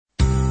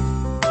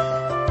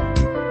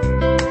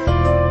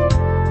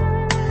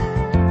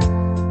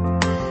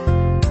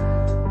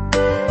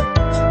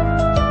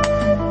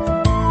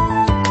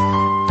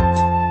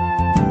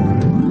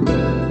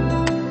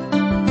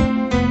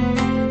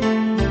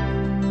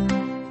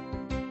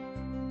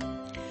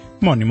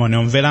Moni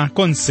omvera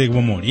konse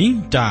kumuli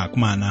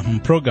takumana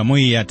mpulogalamu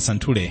iyi ya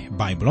Tisanthule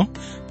Baibulo,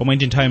 pomwe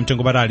ndi nthawi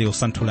mtengo patali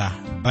osanthula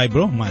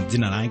Baibulo mwa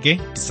dzina lake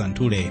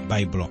Tisanthule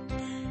Baibulo.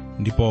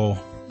 Ndipo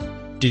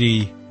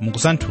tili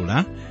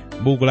mukusanthula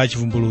buku la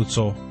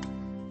chivumbulutso.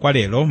 Kwa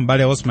lero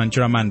m'bale Osman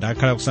Chiramanda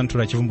akhala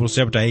kusanthula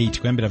chivumbulutso chapter 8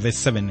 kuyambira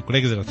verse 7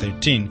 kulekezera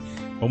 13,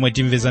 pomwe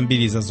timve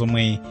zambiri za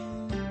zomwe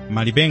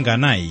malipenga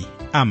anayi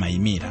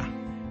amayimira.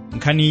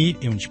 Nkhani iyi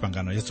ili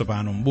mchipangano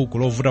chatsopano, m'buku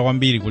lovuta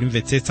kwambiri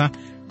kulimvetsetsa,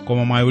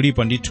 koma mwayi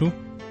ulipo ndithu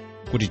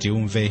kuti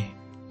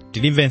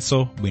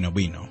tilimvenso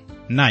bwinobwino.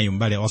 Nayu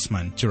m'bale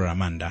Osman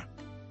Chiramanda.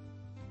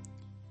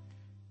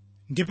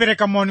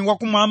 Ndipereka moni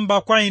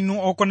wakumwamba kwa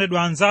inu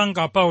okondedwa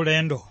anzanga pa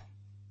ulendo.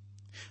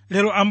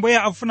 Lero Ambuye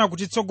afuna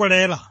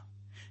kutitsogolera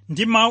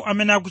ndi mawu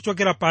amene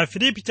akuchokera pa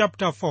Filipi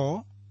chapter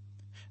 4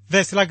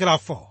 verse lake la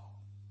 4,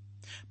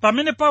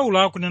 pamene Paulo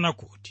akunena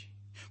kuti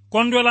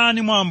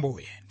kondwerani mwa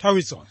Ambuye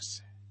nthawi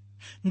zonse.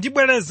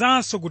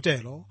 Ndibwerezanso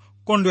kutero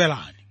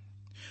kondwerani.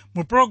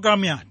 Mu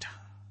programu yatha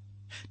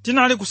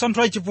tinali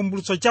kusanthula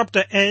chivumbulutso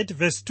chapter 8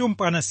 verse 2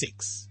 mpaka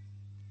 6,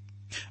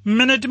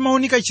 mmene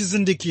timaunika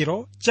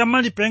chizindikiro cha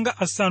malipenga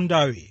asanu ndi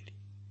awiri.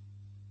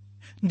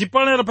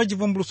 Ndipo lero pa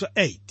chivumbulutso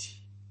 8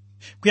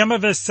 kuyamba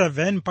verse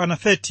 7 mpaka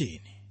 13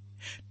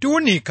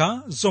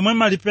 tiunika zomwe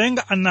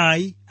malipenga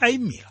anayi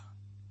ayimira.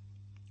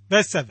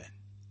 Verse 7,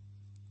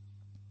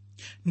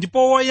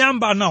 ndipo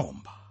woyamba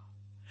anawomba,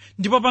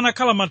 ndipo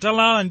panakhala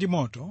matalala ndi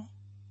moto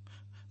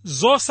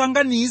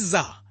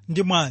zosanganiza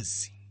ndi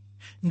mwazi,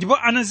 ndipo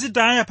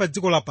anazitaya pa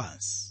dziko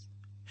lapansi.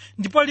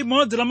 Ndipo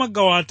limodzi la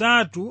magawo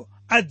atatu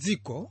a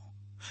dziko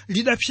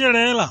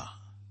lidapserera,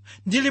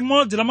 ndi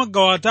limodzi la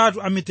magawo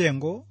atatu a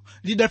mitengo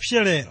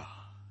lidapserera,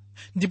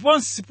 ndipo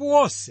msipu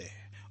wonse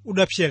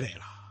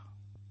udapserera.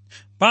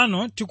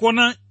 Pano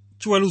tikuona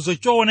chiweruzo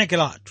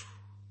choonekeratu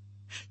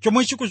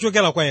chomwe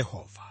chikuchokera kwa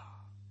Yehova.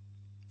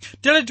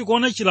 Tere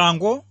tikuona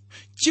chilango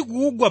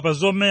chikugwa pa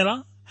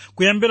zomera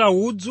kuyambira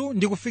udzu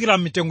ndi kufikira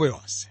mitengo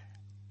yonse.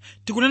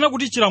 Tikunena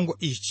kuti chilango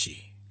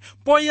ichi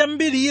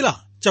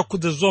poyambirira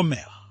chakhudza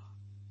zomera,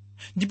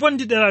 ndipo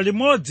ndi dera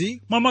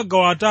limodzi mwa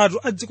magawo atatu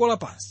a dziko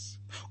lapansi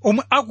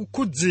omwe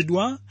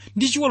akukhudzidwa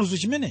ndi chiweruzo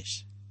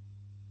chimenechi.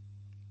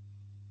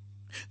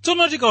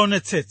 Tsono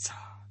tikaonetsetsa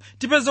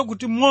tipeza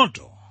kuti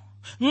moto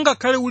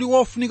ngakhale uli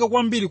wofunika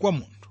kwambiri kwa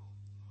munthu,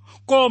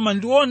 koma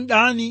ndi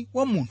womdani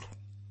wa munthu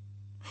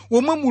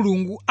womwe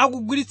Mulungu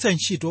akugwiritsa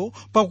ntchito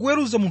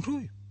pakuweruza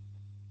munthuyo.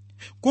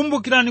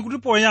 Kumbukirani kuti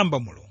poyamba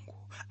Mulungu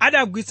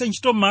adagwiritsa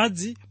ntchito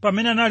madzi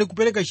pamene anali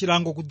kupereka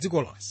chilango ku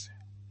dziko lonse,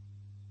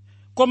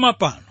 koma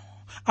pano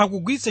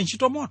akugwiritsa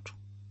ntchito moto.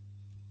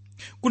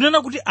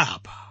 Kunena kuti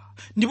apa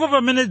ndipo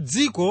pamene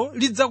dziko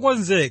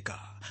lidzakonzeka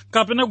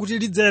kapena kuti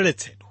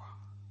lidzayeretsedwa.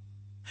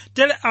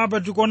 Tere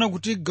apa tikuona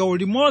kuti gawo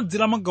limodzi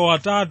la magawo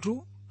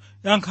atatu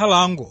ya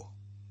nkhalango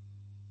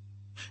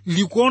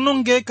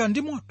likuonongeka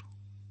ndi moto.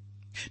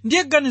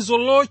 Ndiye ganizo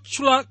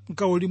lotchula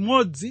gawo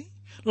limodzi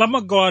la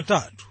magawo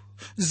atatu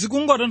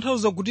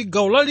zikungotanthauza kuti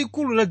gawo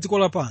lalikulu la dziko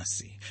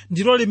lapansi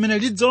ndilo limene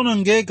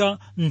lidzaonongeka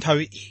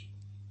nthawi iyi.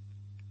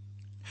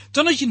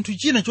 Tsono chinthu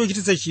china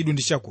chochititsa chidwi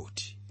ndi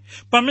chakuti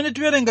pamene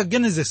tiwerenga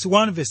Genesis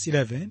 1 verse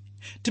 11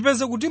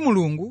 tipeza kuti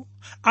Mulungu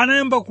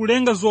anayamba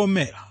kulenga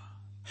zomera,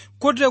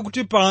 kotero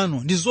kuti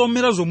pano ndi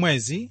zomera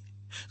zomwezi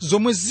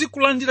zomwe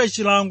zikulandira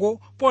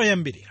chilango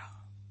poyambirira.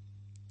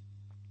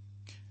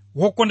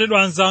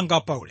 Wokondedwa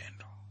anzanga pa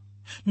ulendo,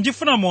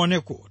 ndifuna muone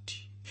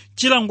kuti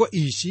chilango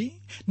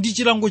ichi ndi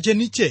chilango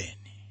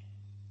chenicheni,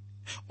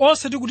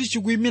 osati kuti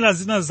chikuyimira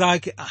zina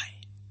zake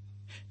ayi.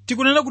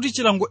 Tikunena kuti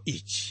chilango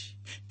ichi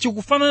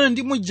chikufanana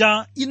ndi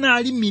muja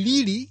inali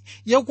miliri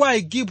ya kwa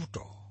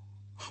Igupto,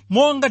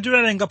 monga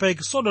tiwerenga pa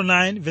Exodo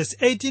 9 verse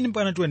 18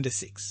 mpaka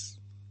 26.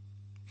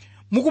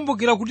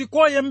 Mukumbukira kuti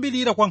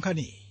koyambirira kwa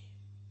nkhani iyi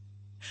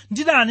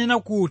ndidanena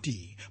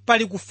kuti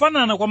pali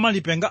kufanana kwa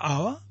malipenga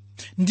awa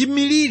ndi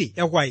miliri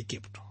ya kwa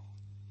Igupto.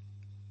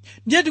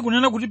 Ndiye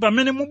tikunena kuti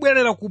pamene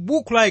mubwerera ku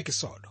buku la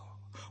Exodo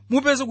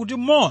mupeza kuti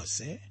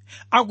Mose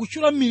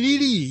akutchula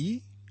miliri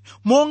iyi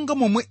monga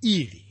momwe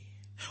ili,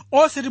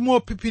 osati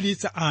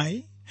mophiphiritsa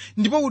ayi,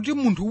 ndipo kuti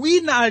munthu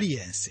wina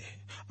aliyense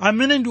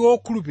amene ndi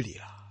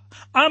wokhulupirira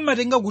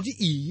amatenga kuti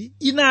iyi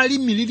inali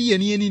miliri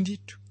yeniyeni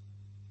ndithu.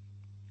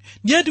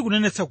 Ndiye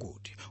tikunenetsa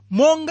kuti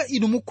monga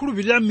inu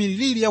mukhulupirira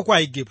miliri ya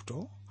kwa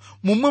Igupto,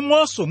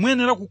 momwemonso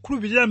muyenera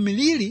kukhulupirira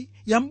miliri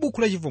ya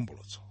m'buku la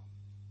chivumbulutso.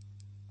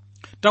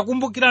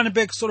 Takumbukirani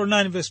pa Exodo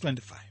 9 verse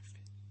 25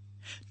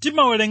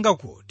 timawerenga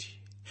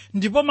kuti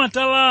ndipo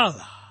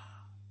matalala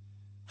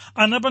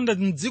anapanda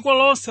m'dziko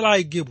lonse la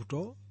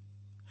Igupto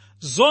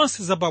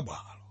zonse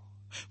zapabwalo,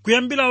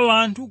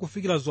 kuyambira anthu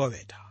kufikira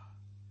zoweta.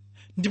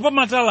 Ndipo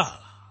matalala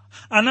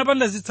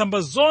anapanda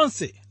zitsamba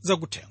zonse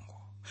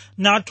zakuthengo,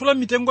 nathula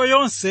mitengo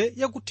yonse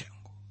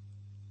yakuthengo.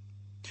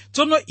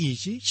 Tsono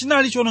ichi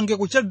chinali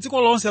chiwonongeko cha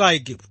dziko lonse la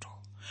Igupto,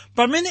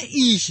 pamene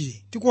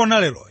ichi tikuona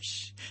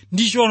lerochi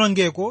ndi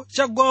chiwonongeko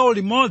cha gawo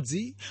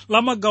limodzi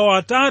la magawo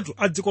atatu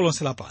a dziko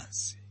lonse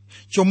lapansi,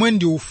 chomwe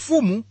ndi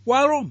ufumu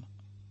wa Roma.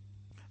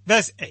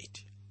 Verse 8,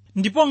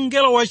 ndipo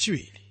mngelo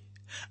wachiwiri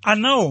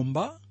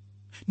anawomba,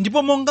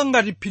 ndipo monga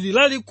ngati phiri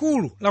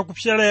lalikulu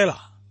lakupserera,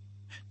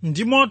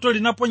 ndi moto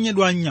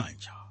linaponyedwa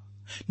m'nyanja,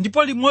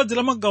 ndipo limodzi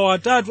la magawo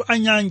atatu a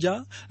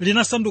nyanja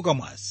linasanduka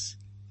mwazi.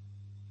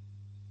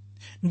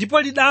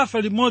 Ndipo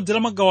lidafa limodzi la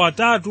magawo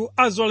atatu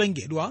a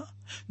zolengedwa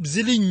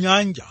zili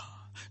m'nyanja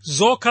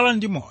zokhala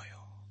ndi moyo,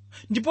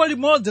 ndipo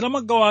limodzi la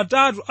magawo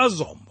atatu a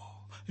zombo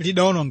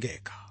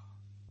lidawonongeka.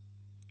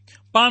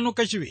 Pano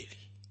kachiwiri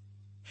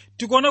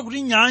tikuona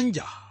kuti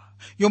nyanja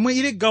yomwe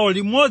ili gawo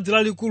limodzi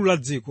lalikulu la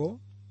dziko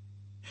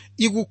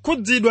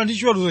ikukhudzidwa ndi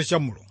chiweruzo cha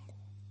Mulungu.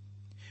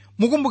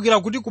 Mukumbukira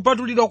kuti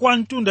kupatulidwa kwa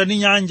mtunda ndi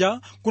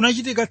nyanja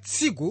kunachitika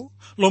tsiku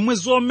lomwe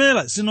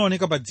zomera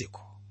zinaoneka pa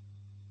dziko.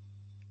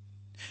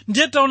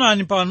 Ndiye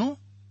taonani pano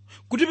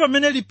kuti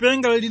pamene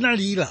lipenga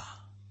linalira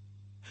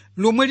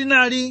lomwe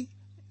linali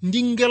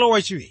ndi mngelo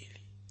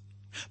wachiwiri,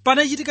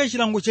 panachitika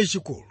chilango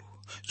chachikulu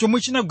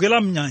chomwe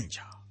chinagwera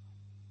m'nyanja.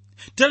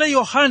 Tere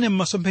Yohane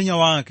m'masomphenya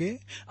wake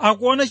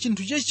akuona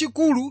chinthu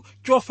chachikulu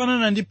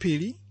chofanana ndi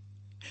phiri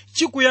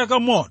chikuyaka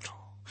moto,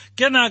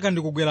 kenaka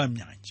ndikugwera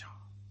m'nyanja.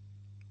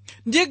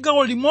 Ndiye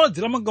gawo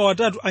limodzi la magawo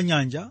atatu a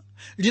nyanja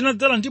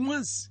linadzala ndi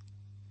mwazi,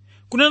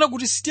 kunena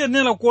kuti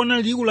sitiyenera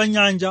kuona liwu la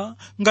nyanja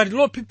ngati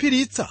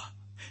lophiphiritsa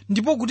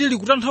ndipo kuti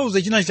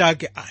likutanthauza china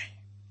chake ayi.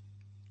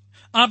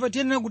 Apa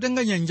tiyenera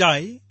kutenga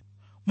nyanjayi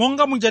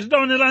monga muja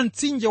tidaonera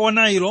mtsinje wa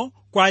Nailo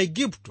kwa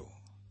Aigupto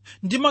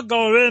ndi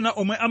magawo ena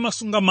omwe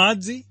amasunga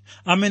madzi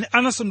amene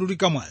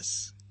anasandulika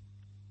mwazi.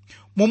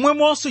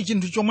 Momwemonso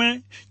chinthu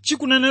chomwe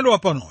chikunenedwa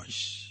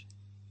panochi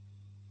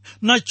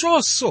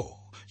nachonso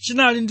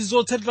chinali ndi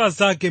zotsatira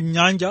zake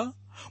m'nyanja,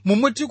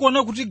 momwe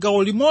tikuona kuti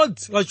gawo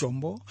limodzi la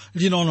chombo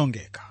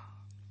linawonongeka.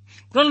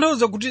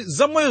 Kutanthauza kuti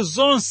zamoyo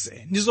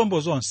zonse ndi zombo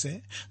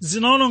zonse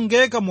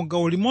zinawonongeka mu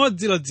gawo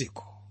limodzi la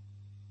dziko.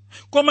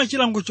 Koma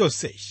chilango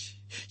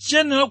chonsechi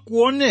chiyenera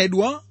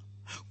kuonedwa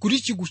kuti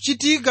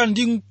chikuchitika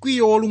ndi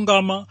mkwiyo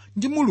wolungama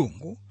ndi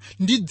Mulungu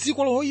ndi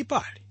dziko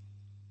loyipali.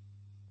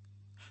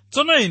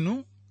 Tsono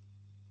inu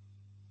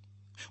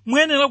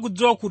muyenera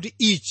kudziwa kuti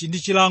ichi ndi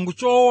chilango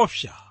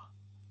choopsa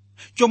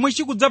chomwe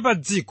chikudza pa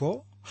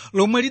dziko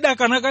lomwe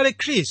lidakana kale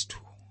Khristu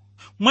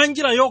mwa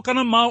njira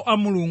yokana mawu a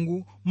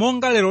Mulungu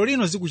monga lero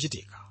lino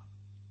zikuchitika.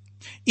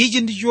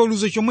 Ichi ndi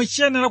chiweruzo chomwe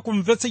chiyenera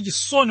kumvetsa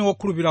chisoni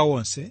wokhulupirira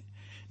wonse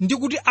ndi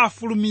kuti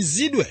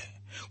afulumizidwe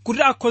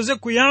kuti akhoze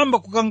kuyamba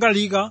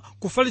kukangalika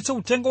kufalitsa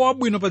uthenga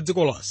wabwino pa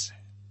dziko lonse.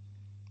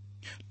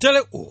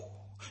 Tere uwu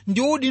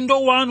ndi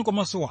udindo wanu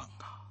komanso wanga.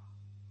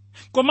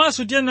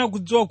 Komanso tiyenera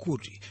kudziwa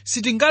kuti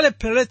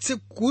sitingalepheretse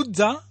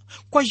kudza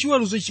kwa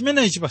chiweruzo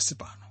chimenechi pansi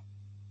pano,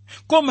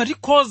 koma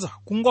tikhoza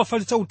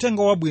kungofalitsa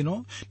uthenga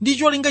wabwino ndi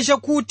cholinga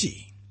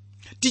chakuti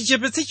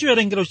tichepetse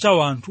chiwerengero cha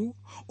anthu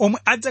omwe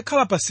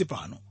adzakhala pansi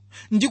pano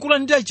ndi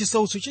kulandira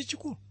chisautso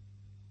chachikulu.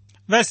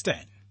 Verse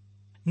 10.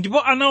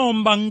 Ndipo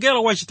anawomba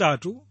mngelo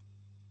wachitatu,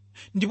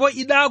 ndipo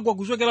idagwa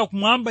kuchokera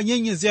kumwamba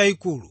nyenyezi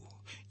yayikulu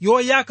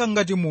yoyaka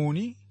ngati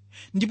muni,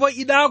 ndipo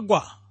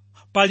idagwa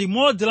pa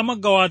limodzi la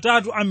magawo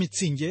atatu a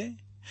mitsinje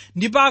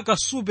ndi pa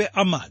akasupe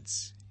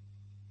amadzi.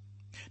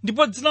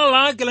 Ndipo dzina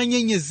lake la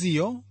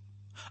nyenyeziyo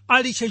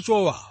alitcha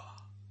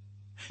chowawa,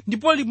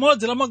 ndipo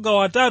limodzi la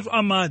magawo atatu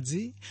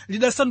amadzi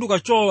lidasanduka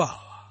chowawa,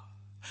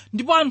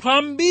 ndipo anthu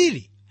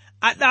ambiri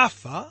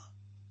adafa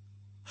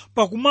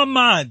pakumwa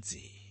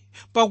madzi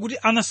pakuti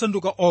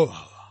anasanduka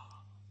owawa.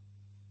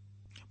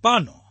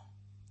 Pano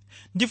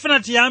ndifuna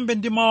tiyambe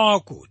ndi mawu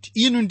akuti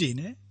inu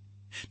ndine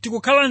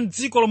tikukhala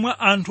m'dziko lomwe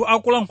anthu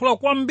akulankhula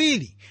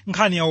kwambiri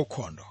nkhani ya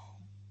ukhondo.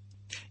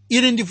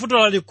 Ili ndi vuto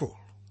lalikulu,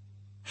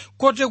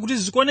 kote kuti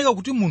zikuoneka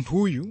kuti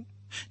munthuyu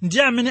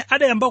ndiye amene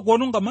adayamba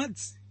kuwononga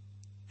madzi.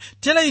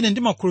 Tere ine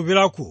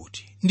ndimakhulupirira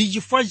kuti ndi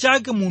chifukwa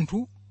chake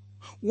munthu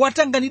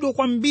watanganidwa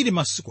kwambiri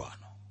masiku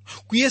ano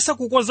kuyesa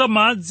kukoza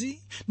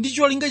madzi ndi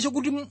cholinga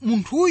chakuti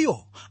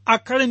munthuyo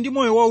akhale ndi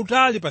moyo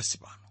wautali pansi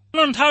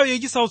pano. Nthawi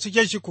yachisautso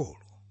chachikulu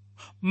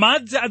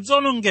madzi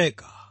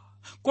adzawonongeka,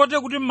 kote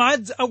kuti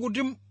madzi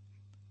akuti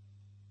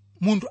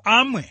munthu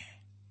amwe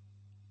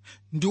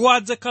ndiwo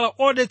adzakhala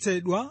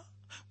odetsedwa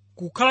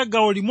kukhala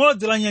gawo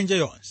limodzi la nyanja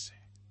yonse.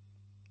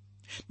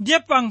 Ndiye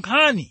pa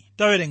nkhani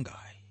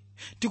tawerengayi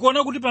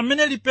tikuona kuti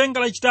pamene lipenga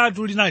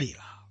lachitatu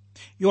linalira,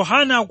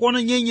 Yohane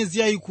akuona nyenyezi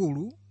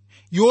yayikulu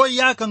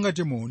yoyaka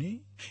ngati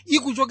muni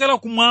ikuchokera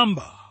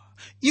kumwamba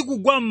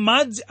ikugwa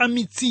m'madzi a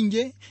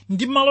mitsinje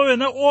ndi malo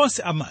ena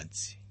onse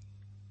amadzi.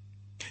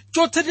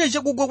 Chotsatira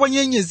chakugwa kwa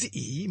nyenyezi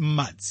iyi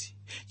m'madzi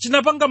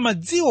chinapanga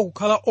madziwo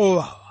kukhala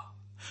owawa,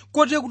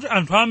 kote kuti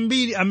anthu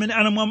ambiri amene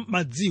anamwa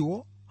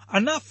madziwo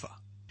anafa.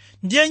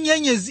 Ndiye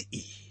nyenyezi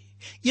iyi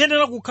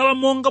iyenera kukhala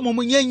monga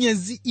momwe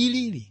nyenyezi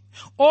ilili,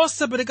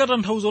 osapereka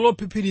tanthauzo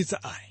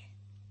lophiphiritsa ayi.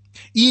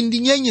 Iyi ndi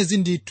nyenyezi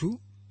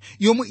ndithu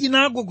yomwe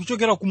inagwa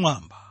kuchokera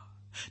kumwamba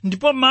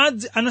ndipo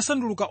madzi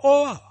anasanduluka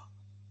owawa.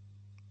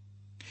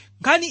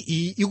 Nkhani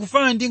iyi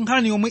ikufanana ndi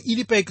nkhani yomwe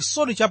ili pa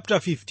Exodus chapter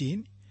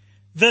 15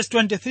 verse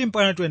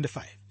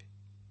 23-25,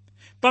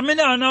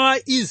 pamene ana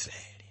wa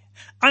Israeli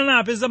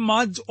anapeza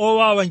madzi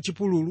owawa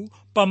m'chipululu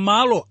pa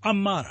malo a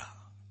Mara.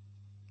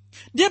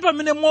 Ndiye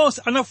pamene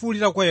Mose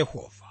anafuwulira kwa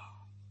Yehova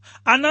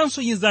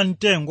anansonyiza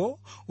mtengo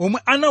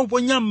omwe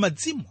anawuponya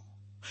m'madzimo.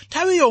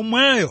 Nthawi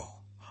yomweyo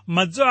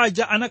madzi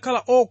aja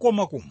anakhala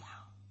okoma kumwa.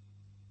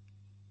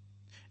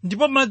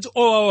 Ndipo madzi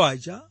owawa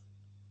aja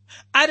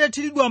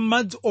atathiridwa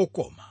m'madzi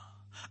okoma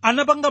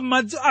anapanga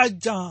madzi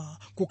aja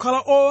kukhala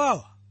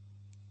owawa.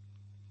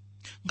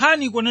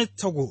 Nkhani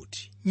ikuonetsa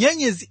kuti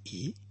nyenyezi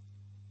iyi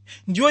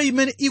ndiyo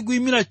imene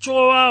ikuyimira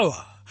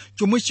chowawa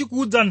chomwe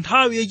chikudza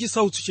nthawi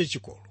yachisautso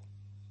chachikulu.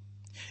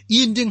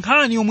 Iyi ndi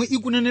nkhani yomwe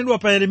ikunenedwa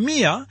pa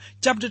Yeremiya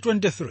chapter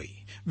 23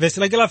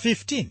 verse lake la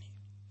 15,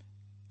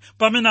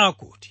 pamene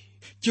akuti,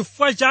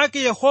 chifukwa chake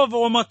Yehova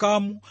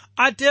wamakamu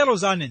atero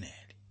za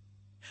aneneri,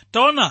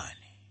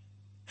 taonani,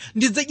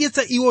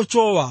 ndidzadyetsa iwo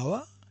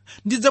chowawa,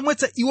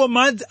 ndidzamwetsa iwo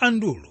madzi a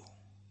ndulu,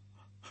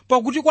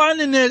 pakuti kwa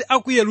aneneri a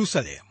ku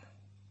Yerusalemu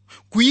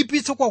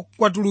kuyipitsa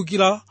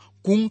kwatulukira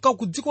kunka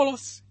ku dziko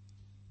lonse.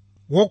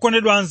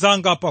 Wokondedwa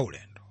anzanga pa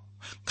ulendo,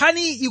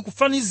 nkhani iyi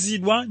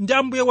ikufanizidwa ndi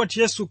Ambuye wathu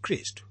Yesu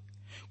Khristu,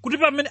 kuti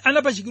pamene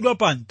anapachikidwa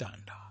pa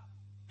mtanda,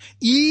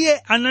 iye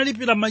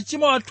analipira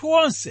machimo athu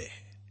onse,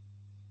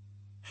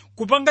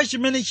 kupanga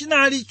chimene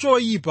chinali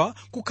choyipa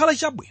kukhala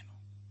chabwino.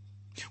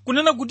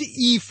 Kunena kuti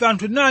ife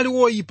anthu tinali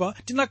woyipa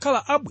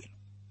tinakhala abwino.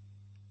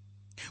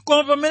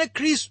 Koma pamene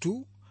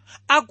Khristu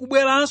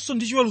akubweranso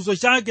ndi chiweruzo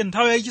chake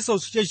nthawi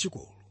yachisautso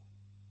chachikulu,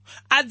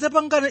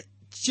 adzapanga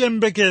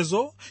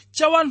chiyembekezo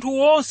cha wanthu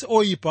wonse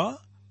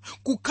oyipa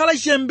kukhala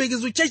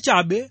chiyembekezo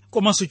chachabe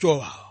komanso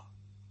chowawa.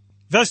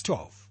 Verse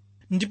 12,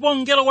 ndipo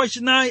mngelo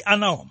wachinayi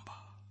anaomba,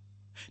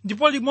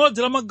 ndipo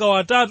limodzi la magawo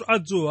atatu a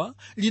dzuwa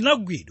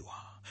linagwidwa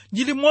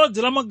ndi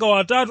limodzi la magawo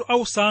atatu a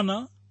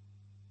usana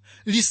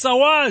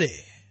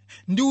lisawale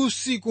ndi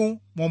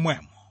usiku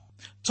momwemo.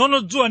 Tsono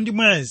dzuwa ndi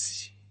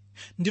mwezi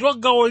ndilo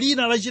gawo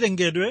lina la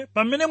chilengedwe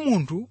pamene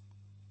munthu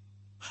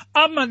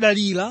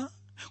amadalira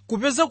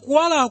kupeza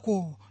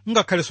kuwalako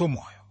ngakhalenso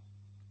moyo.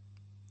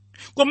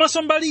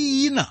 Komanso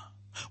mbali ina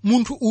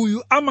munthu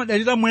uyu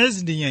amadalira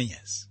mwezi ndi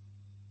nyenyezi.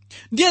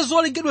 Ndiye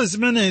zolengedwa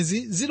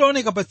zimenezi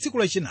zidaoneka pa tsiku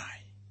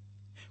lachinayi,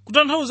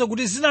 kutanthauza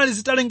kuti zinali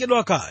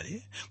zitalengedwa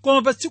kale,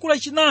 koma pa tsiku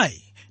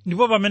lachinayi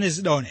ndipo pamene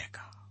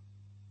zidaoneka.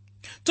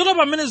 Tsono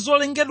pamene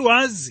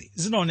zolengedwazi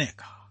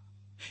zinaoneka,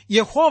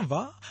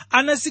 Yehova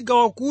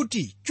anazigawa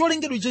kuti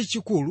cholengedwa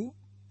chachikulu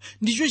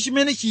ndicho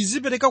chimene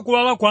chizipereka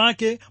kuwala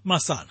kwake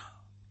masana,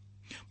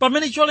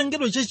 pamene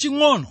cholengedwa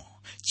chaching'ono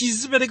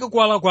chizipereka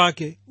kuwala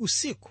kwake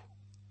usiku.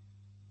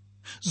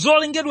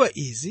 Zolengedwa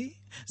izi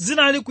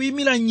zinali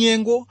kuyimira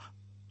nyengo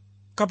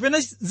kapena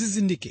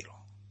zizindikiro.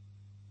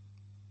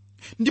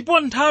 Ndipo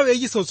nthawi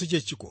yachisautso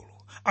chachikulu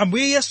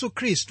Ambuye Yesu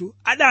Khristu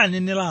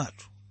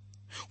adaneneratu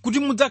kuti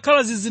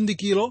mudzakhala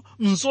zizindikiro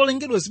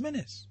mzolengedwa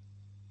zimenezi.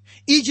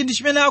 Ichi ndi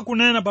chimene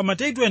akunena pa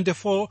Mateyu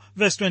 24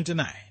 verse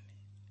 29,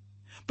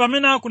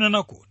 pamene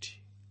akunena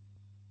kuti,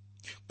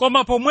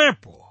 koma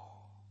pomwepo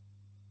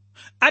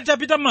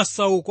atapita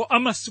masauko a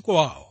masiku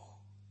awo,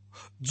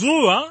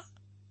 dzuwa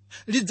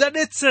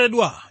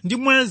lidzadetsedwa ndi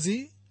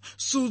mwezi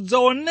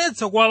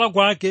sudzaonetsa kuwala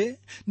kwake,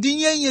 ndi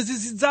nyenyezi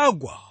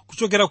zidzagwa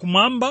kuchokera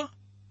kumwamba,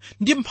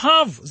 ndi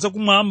mphamvu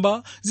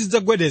zakumwamba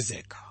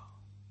zidzagwedezeka.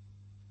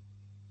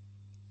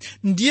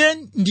 Ndiye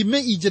ndime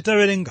ija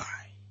tawerengayi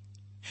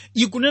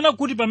ikunena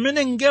kuti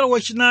pamene mngelo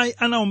wachinayi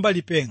anaomba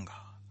lipenga,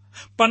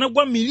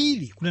 panagwa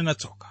miliri kunena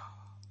tsoka.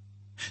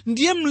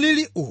 Ndiye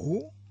mliri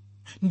uwu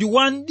ndi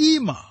wa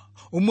mdima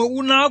omwe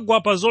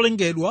unagwa pa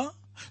zolengedwa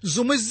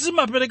zomwe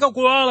zimapereka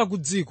kuwala ku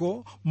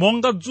dziko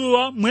monga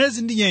dzuwa,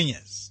 mwezi ndi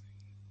nyenyezi.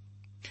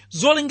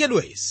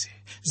 Zolengedwa izi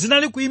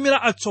zinali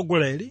kuyimira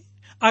atsogoleri,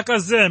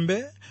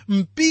 akazembe,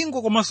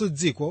 mpingo komanso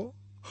dziko,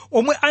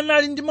 omwe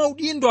anali ndi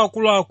maudindo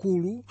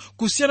akuluakulu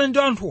kusiyana ndi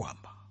anthu wamba.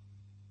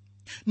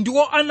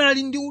 Ndiwo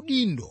anali ndi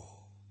udindo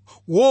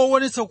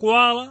woonetsa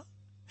kuwala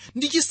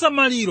ndi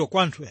chisamaliro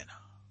kwa anthu ena.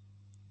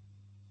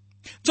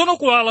 Tsono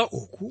kuwala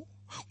uku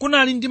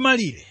kunali ndi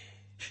malire,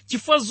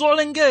 chifukwa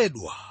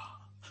zolengedwa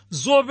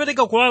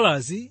zopereka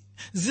kuwalazi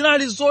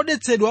zinali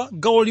zodetsedwa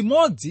gawo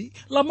limodzi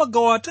la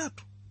magawo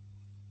atatu.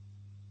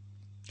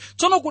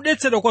 Tsono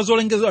kudetsedwa kwa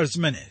zolengedwa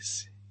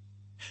zimenezi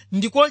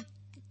ndiko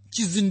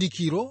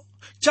chizindikiro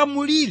cha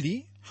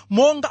muliri,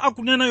 monga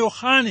akunena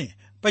Yohane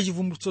pa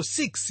Chivumbulutso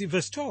 6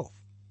 verse 12,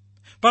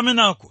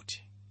 pamene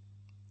akuti,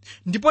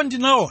 ndipo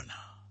ndinaona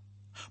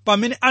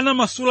pamene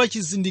anamasula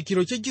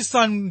chizindikiro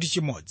chachisanu ndi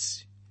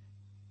chimodzi,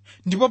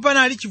 ndipo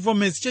panali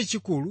chivomezi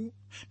chachikulu,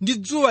 ndi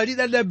dzuwa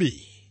lidada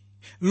bii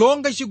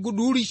longa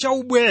chiguduli cha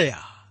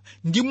ubweya,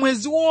 ndi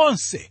mwezi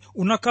wonse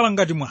unakhala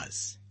ngati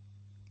mwazi.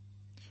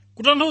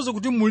 Kutanthauza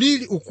kuti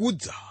muliri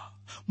ukudza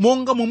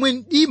monga momwe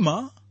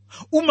mdima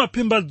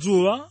umaphimba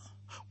dzuwa,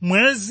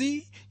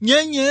 mwezi,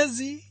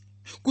 nyenyezi,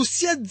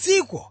 kusiya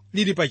dziko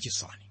lili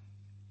pachisoni.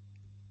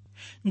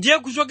 Ndiye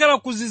kuchokera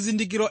ku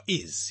zizindikiro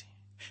izi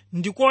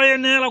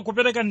ndikoyenera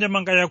kupereka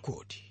ndemanga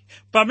yakuti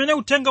pamene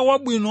uthenga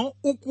wabwino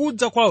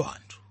ukudza kwa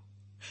wanthu,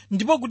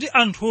 ndipo kuti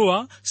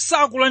anthuwa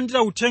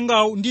sakulandira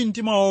uthengawu ndi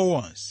mtima wawo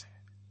wonse,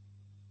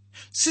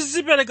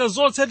 sizipereka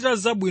zotsatira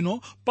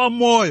zabwino pa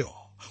moyo,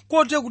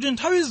 kote kuti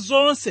nthawi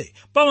zonse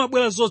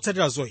pamabwera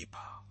zotsatira zoyipa.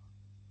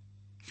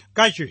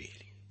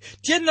 Kachiwiri,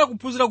 tiyenera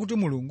kuphunzira kuti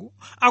Mulungu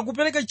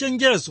akupereka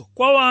chenjezo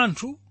kwa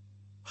anthu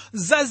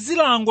za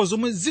zilango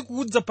zomwe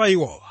zikudza pa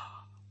iwowa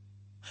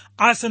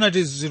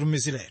asanati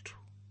zitumiziretu.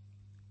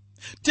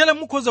 Tere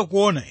mukhoza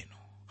kuona ino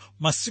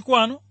masiku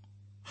ano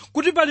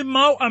kuti pali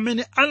mawu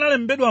amene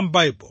analembedwa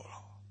m'Baibulo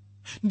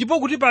ndipo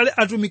kuti pali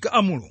atumiki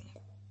a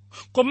Mulungu,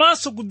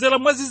 komanso kudzera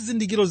mwa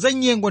zizindikiro za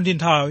nyengo ndi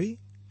nthawi,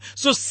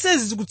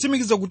 zonsezi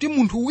zikutsimikiza kuti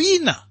munthu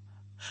wina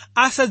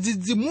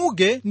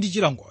asadzidzimuke ndi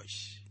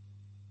chilangochi.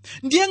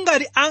 Ndiye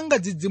ngati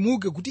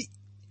angadzidzimuke kuti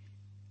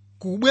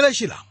kubwera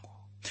chilango,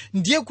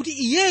 ndiye kuti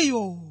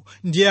iyeyo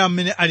ndiye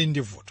amene ali ndi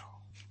vuto.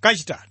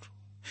 Kachitatu,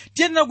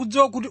 tiyenera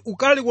kudziwa kuti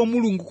ukali wa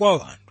Mulungu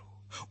kwa anthu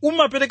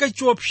umapereka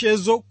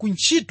chiopsezo ku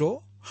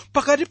ntchito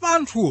pakati pa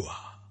anthuwa,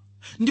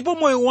 ndipo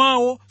moyo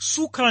wawo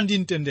sukhala ndi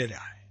mtendere.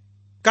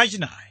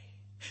 Kachinayi,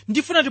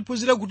 ndifuna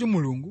tiphunzire kuti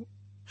Mulungu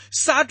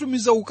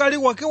satumiza ukali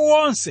wake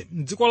wonse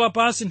m'dziko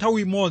lapansi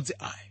nthawi imodzi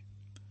ayi,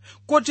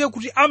 kotero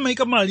kuti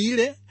amayika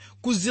malire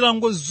ku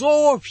zilango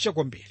zoopsa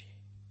kwambiri.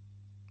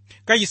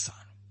 Kachisanu,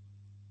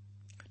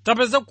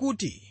 tapeza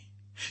kuti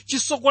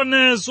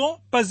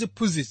chisokonezo pa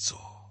ziphunzitso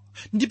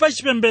ndi pa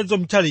chipembedzo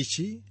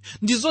mchalichi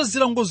ndizo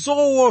zilango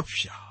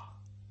zoopsa,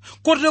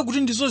 kotero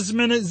kuti ndizo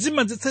zimene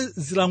zimadzetsa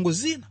zilango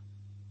zina.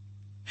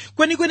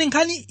 Kwenikweni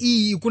nkhani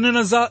iyi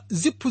kunena za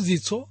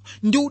ziphunzitso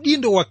ndi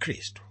udindo wa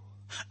Khristu,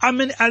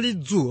 amene ali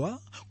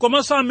dzuwa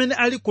komanso amene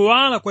ali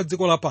kuwala kwa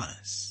dziko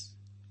lapansi,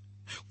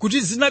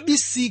 kuti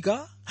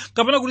zinabisika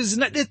kapena kuti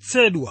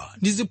zinadetsedwa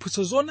ndi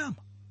ziphunzitso zonama.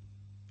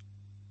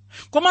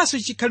 Komanso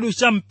chikhalidwe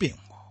cha mpingo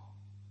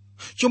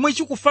chomwe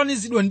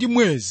chikufanizidwa ndi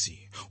mwezi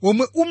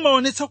womwe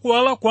umaonetsa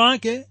kuwala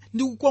kwake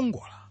ndi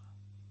kukongola,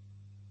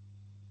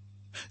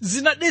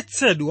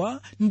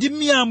 zinadetsedwa ndi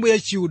miyambo ya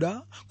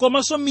Chiyuda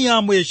komanso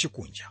miyambo ya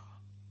Chikunja.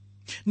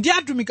 Ndi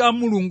atumiki a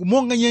Mulungu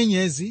monga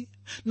nyenyezi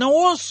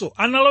nawonso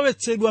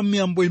analowetsedwa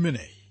miyambo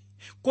imeneyi,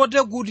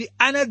 kotero kuti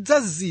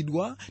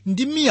anadzazidwa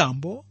ndi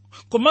miyambo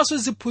komanso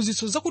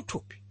ziphunzitso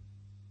zakuthupi.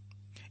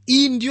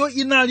 Iyi ndiyo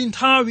inali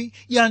nthawi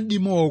ya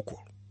mdima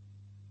waukulu.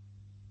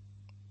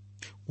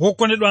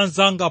 Wokondedwa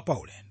anzanga pa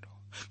ulendo,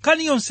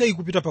 nkhani yonse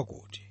ikupita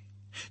pakuti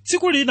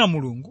tsiku lina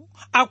Mulungu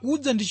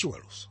akudza ndi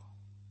chiweruzo.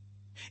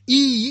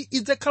 Iyi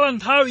idzakhala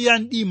nthawi ya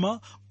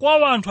mdima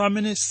kwa anthu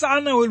amene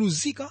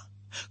sanaweruzika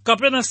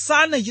kapena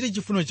sanachite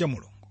chifuniro cha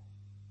Mulungu.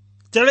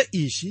 Tere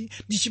ichi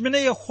ndi chimene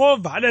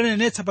Yehova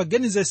adanenetsa pa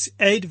Genesis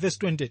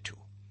 8:22,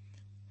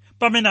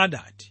 pamene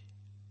adati,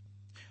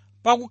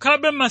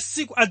 pakukhalabe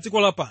masiku a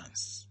dziko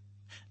lapansi,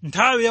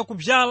 nthawi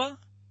yakubyala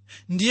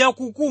ndi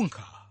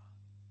yakukunkha,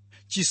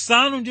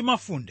 chisanu ndi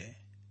mafunde,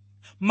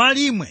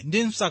 malimwe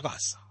ndi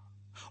msakasa,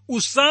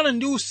 usana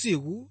ndi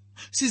usiku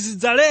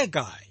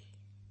sizidzaleka.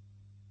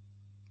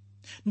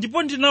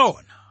 Ndipo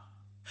ndinaona,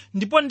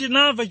 ndipo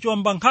ndinamva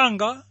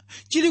chiwombankhanga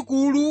chili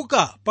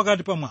kuuluka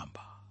pakati pa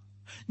mwamba,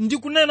 ndi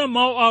kunena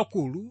mawu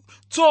akulu,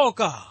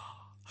 tsoka,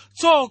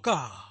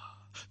 tsoka,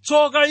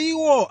 tsoka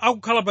iwo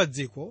akukhala pa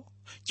dziko,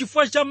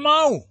 chifukwa cha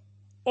mawu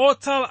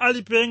otsala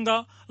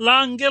alipenga la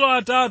angelo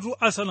atatu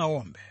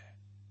asanawombe.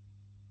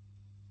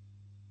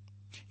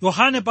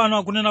 Yohane pano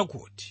akunena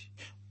kuti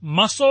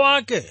maso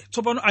ake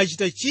tsopano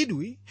achita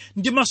chidwi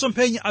ndi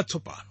masomphenya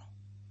atsopano.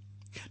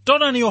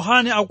 Taonani,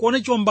 Yohane akuona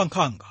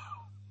chiwombankhanga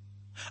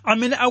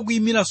amene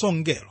akuyimiranso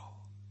mngelo,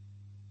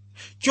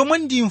 chomwe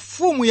ndi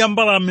mfumu ya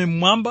mbalame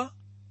mmwamba,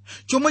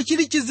 chomwe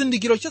chili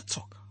chizindikiro cha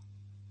tsoka.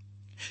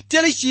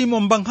 Tere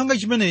chiwombankhanga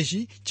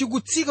chimenechi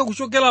chikutsika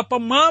kuchokera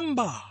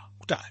pamwamba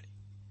kutali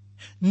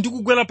ndi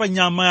kugwera pa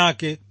nyama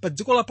yake pa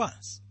dziko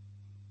lapansi.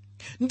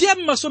 Ndiye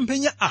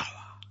m'masomphenya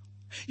awa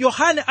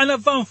Yohane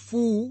anamva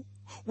mfuwu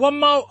wa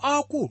mawu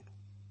akulu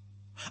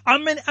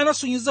amene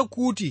anasonyeza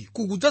kuti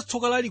kukudza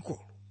tsoka lalikulu.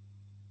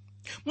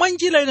 Mwa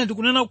njira ina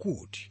ndikunena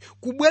kuti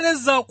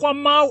kubwereza kwa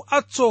mawu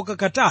atsoka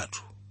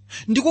katatu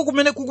ndiko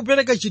kumene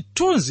kukupereka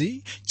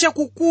chithunzi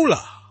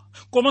chakukula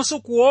komanso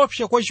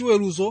kuopsa kwa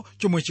chiweruzo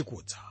chomwe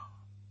chikudza.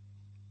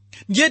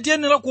 Ndiye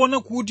tiyenera kuona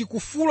kuti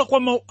kufuula kwa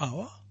mawu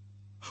awa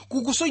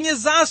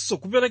kukusonyezanso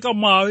kupereka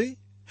mwawi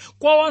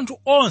kwa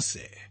anthu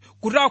onse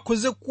kuti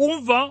akhoze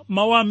kumva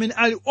mawu amene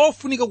ali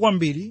ofunika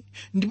kwambiri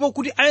ndipo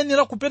kuti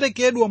ayenera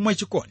kuperekedwa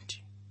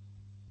mwachikondi.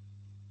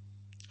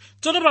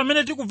 Tsono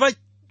pamene tikubva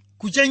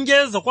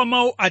kuchenjeza kwa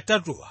mawu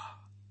atatuwa,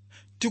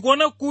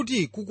 tikuona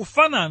kuti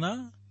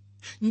kukufanana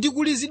ndi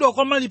kulizidwa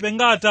kwa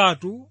malipenga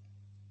atatu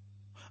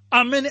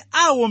amene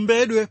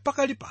awombedwe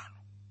pakali pano.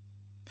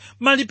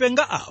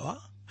 Malipenga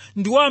awa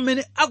ndiwo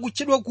amene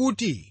akutchedwa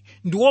kuti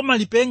ndiwo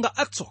malipenga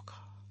atsoka,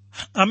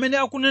 amene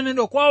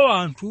akunenedwa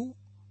kwa anthu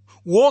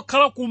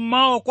wokhala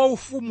kummawa kwa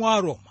ufumu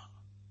wa Roma.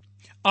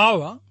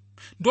 Awa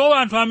ndiwo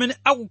anthu amene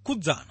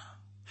akukhudzana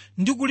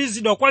ndi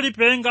kulizidwa kwa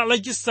lipenga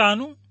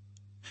lachisanu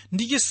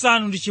ndi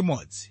chisanu ndi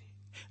chimodzi,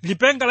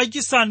 lipenga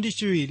lachisanu ndi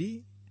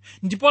chiwiri,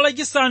 ndipo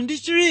lachisanu ndi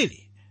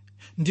chiwiri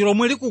ndi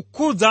lomwe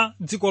likukhudza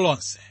dziko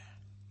lonse.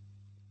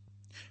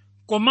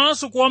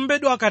 Komanso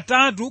kuombedwa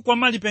katatu kwa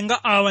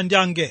malipenga awa ndi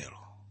angelo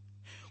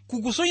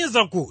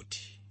kukusonyeza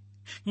kuti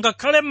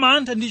ngakhale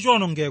mantha ndi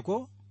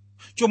chiwonongeko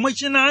chomwe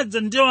chinadza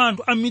ndi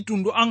anthu a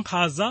mitundu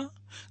ankhanza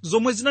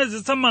zomwe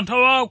zinadzetsa mantha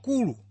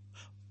waakulu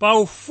pa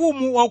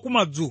ufumu wa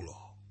kumadzulo.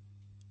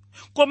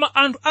 Koma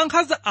anthu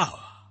ankhanza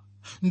awa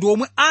ndi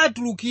omwe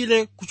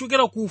atulukire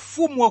kuchokera ku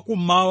ufumu wa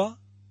kummawa,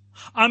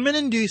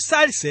 amene ndi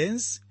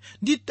Saracens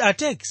ndi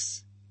Atex,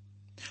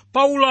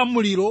 pa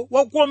ulamuliro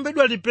wa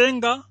kuombedwa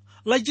lipenga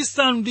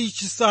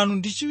lachisanu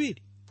ndi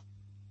chiwiri.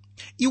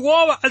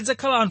 Iwowa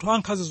adzakhala anthu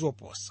ankhanza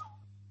zoposa.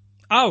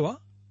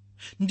 Awa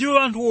ndiwo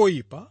anthu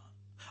oyipa,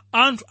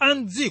 anthu a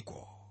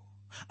mdziko,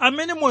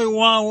 amene moyo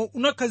wawo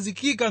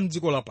unakhazikika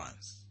mdziko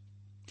lapansi.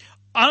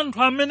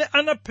 Anthu amene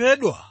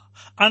anaphedwa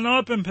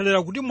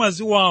anawapempherera kuti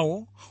mwazi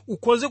wawo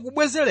ukhoze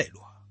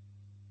kubwezeredwa.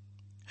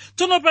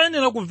 Tsono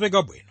payenera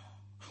kumveka bwino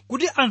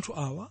kuti anthu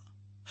awa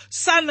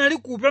sanali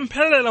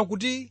kupempherera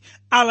kuti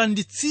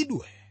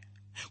alanditsidwe,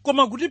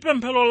 koma kuti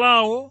pemphero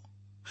lawo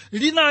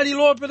linali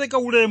lopereka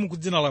ulemu ku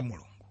dzina la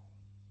Mulungu.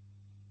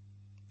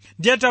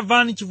 Ndiye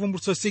tamvani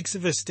chivumbulutso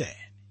 6:10.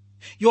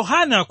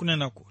 Yohane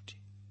akunena kuti,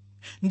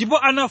 ndipo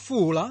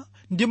anafuwula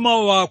ndi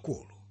mawu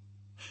akulu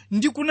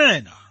ndi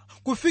kunena,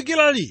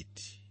 kufikira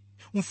liti,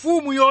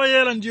 mfumu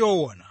yoyera ndi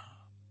yoona,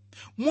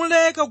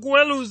 muleka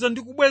kuweruza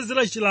ndi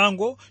kubwezera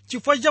chilango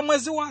chifukwa cha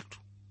mwazi wathu,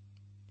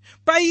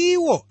 pa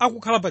iwo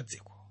akukhala pa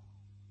dziko.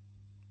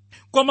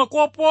 Koma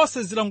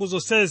koposa zilango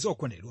zonsezi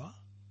okondedwa,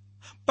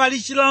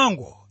 pali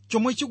chilango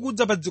chomwe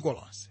chikudza pa dziko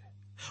lonse,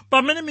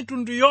 pamene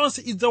mitundu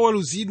yonse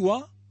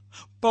idzaweruzidwa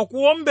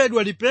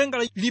pakuombedwa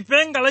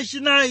lipenga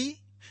lachinayi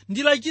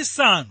ndi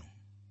lachisanu.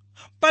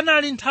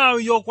 Panali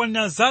nthawi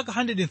yokwanira zaka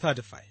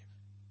 135.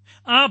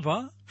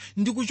 Apa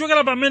ndi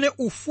kuchokera pamene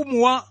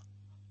ufumu wa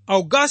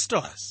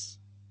Augustus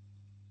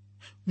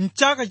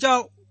mchaka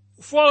cha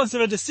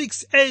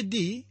 476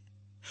 AD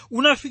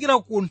unafikira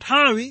ku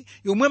nthawi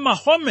yomwe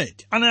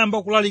Mahomet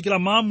anayamba kulalikira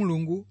mawu a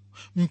Mulungu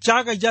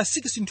mchaka cha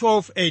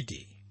 612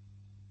 AD.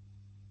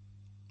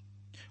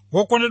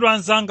 Wokondedwa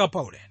anzanga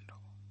pa ulendo,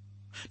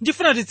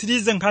 ndifuna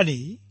titsirize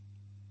nkhaniyi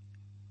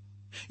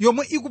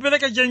yomwe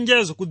ikupereka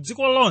chenjezo ku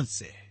dziko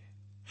lonse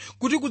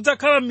kuti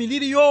kudzakhala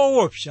miliri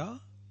yoopsa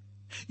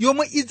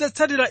yomwe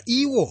idzatsatira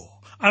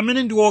iwo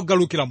amene ndi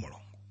ogalukira Mulungu.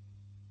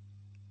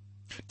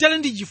 Tere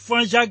ndi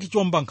chifukwa chake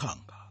chomba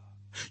nkhanga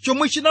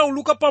chomwe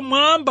chinauluka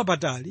pamwamba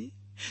patali,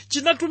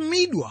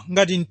 chinatumidwa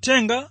ngati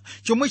mthenga,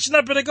 chomwe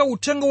chinapereka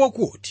uthenga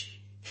wakuti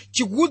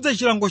chikudza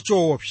chilango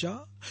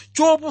choopsa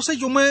choposa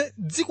chomwe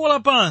dziko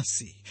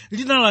lapansi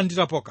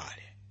linalandirapo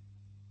kale.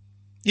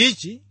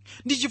 Ichi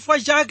ndi chifukwa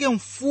chake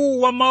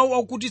mfuwu wa mawu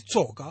akuti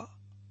tsoka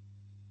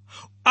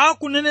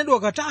akunenedwa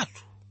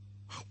katatu,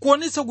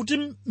 kuonetsa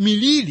kuti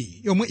miliri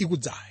yomwe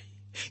ikudzayi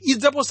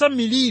idzaposa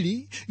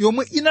miliri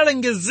yomwe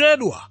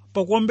inalengezedwa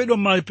pakuombedwa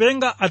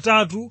malipenga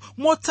atatu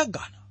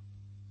motsagana.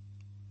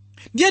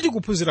 Ndiye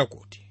tikuphunzira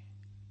kuti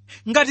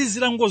ngati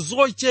zilango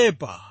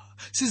zochepa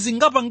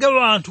sizingapange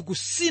anthu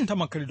kusintha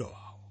makhalidwe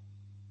awo,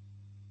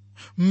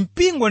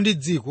 mpingo ndi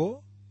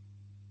dziko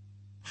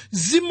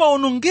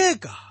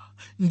zimaonongeka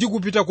ndi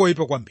kupita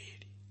koyipa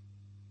kwambiri.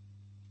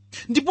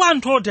 Ndipo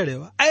anthu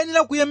oterewa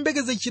ayenera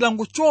kuyembekeza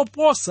chilango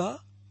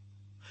choposa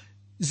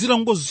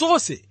zilango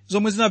zonse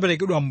zomwe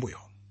zinaperekedwa m'mbuyo,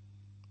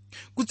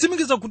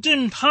 kutsimikiza kuti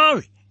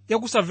nthawi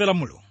yakusamvera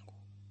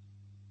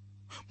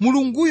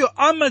Mulunguyo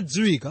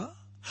amadziwika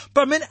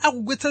pamene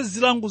akugwetsa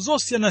zilango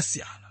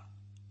zosiyanasiyana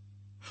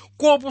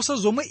koposa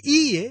zomwe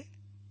iye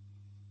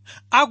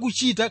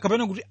akuchita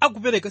kapena kuti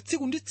akupereka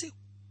tsiku ndi tsiku.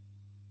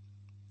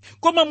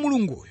 Koma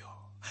Mulunguyo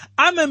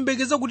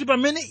amayembekeza kuti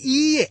pamene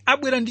iye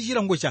abwera ndi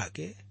chilango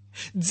chake,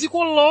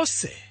 dziko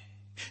lonse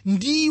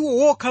ndi iwo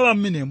wokhala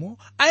m'menemo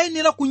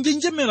ayenera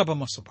kunjenjemera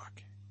pamaso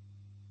pake.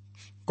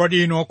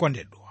 Kodi inu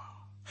okondedwa,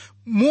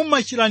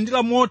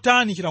 mumachilandira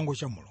motani chilango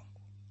cha Mulungu?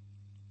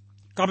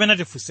 Kapena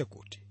tifunse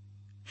kuti,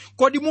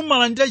 kodi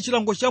mumalandira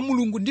chilango cha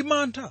Mulungu ndi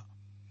mantha?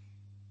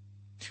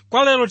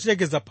 Kwa lero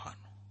tilekeza pano,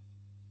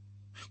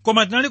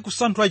 koma tinali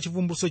kusanthula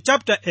chivumbulutso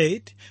chapter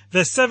 8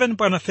 verse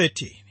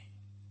 7-13,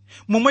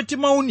 momwe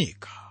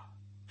timaunika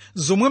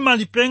zomwe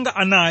malipenga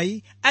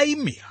anayi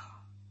ayimira.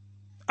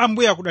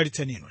 Ambuye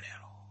akudalitseni inu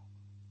lero.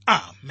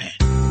 Amen.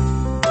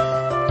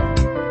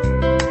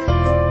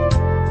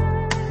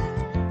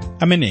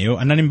 Ameneyo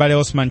anali mbale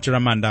Osman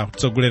Chiramanda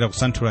kutsogolera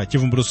kusanthula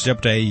chivumbulutso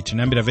chapter 8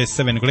 tinayambira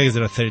verse 7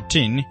 kulekezera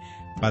 13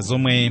 pa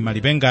zomwe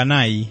malipenga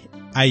anayi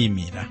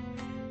ayimira.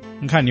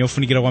 Nkhani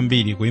yofunikira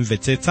kwambiri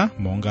kuimvetsetsa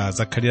monga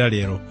zakhalira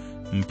lero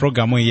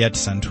mpulogalamu iyi ya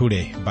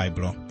Tisanthule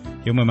Baibulo,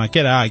 yomwe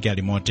makera ake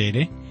ali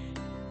motere.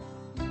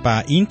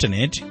 Pa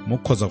intaneti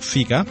mukhoza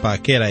kufika pa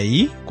kera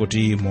iyi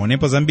kuti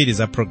muonepo zambiri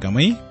za pulogalamu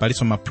iyi.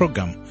 Palinso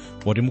mapulogalamu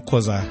woti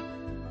mukhoza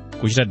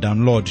kuchita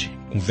download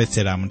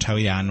kumvetsera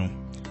munthawi yanu.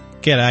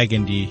 Kera yake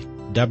ndi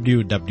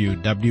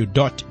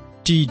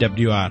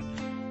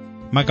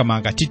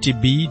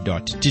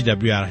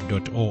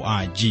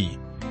www.ttb.twr.org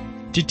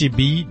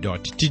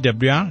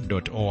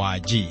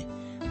ttb.twr.org,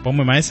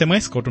 pomwe ma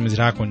SMS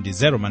kotumizirako ndi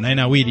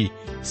 0manayinawiri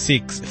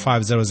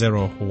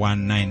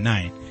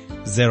 6500199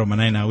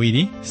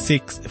 0manayinawiri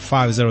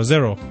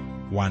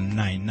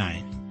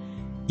 6500199.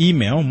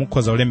 email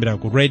mukhoza kulembera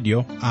ku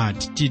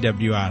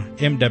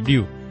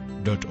radio@twrmw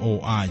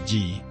org,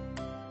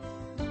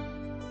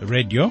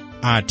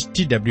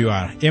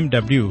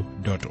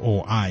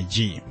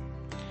 radio@twrmw.org.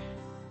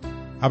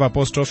 apa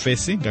post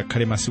office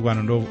ngakhale masiku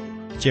ano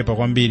ndochepa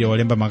kwambiri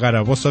olemba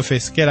makalata post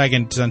office kelake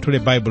Tisanthule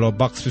Bible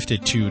box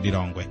 52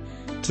 Lilongwe.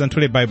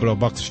 Tisanthule Bible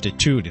box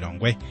 52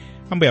 Lilongwe.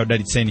 Ambuye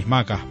akudalitseni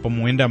maka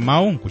pomuyenda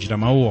mawu nkuchita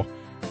mawuwo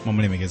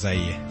momulemekeza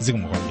iye.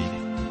 Zikomo kwambiri.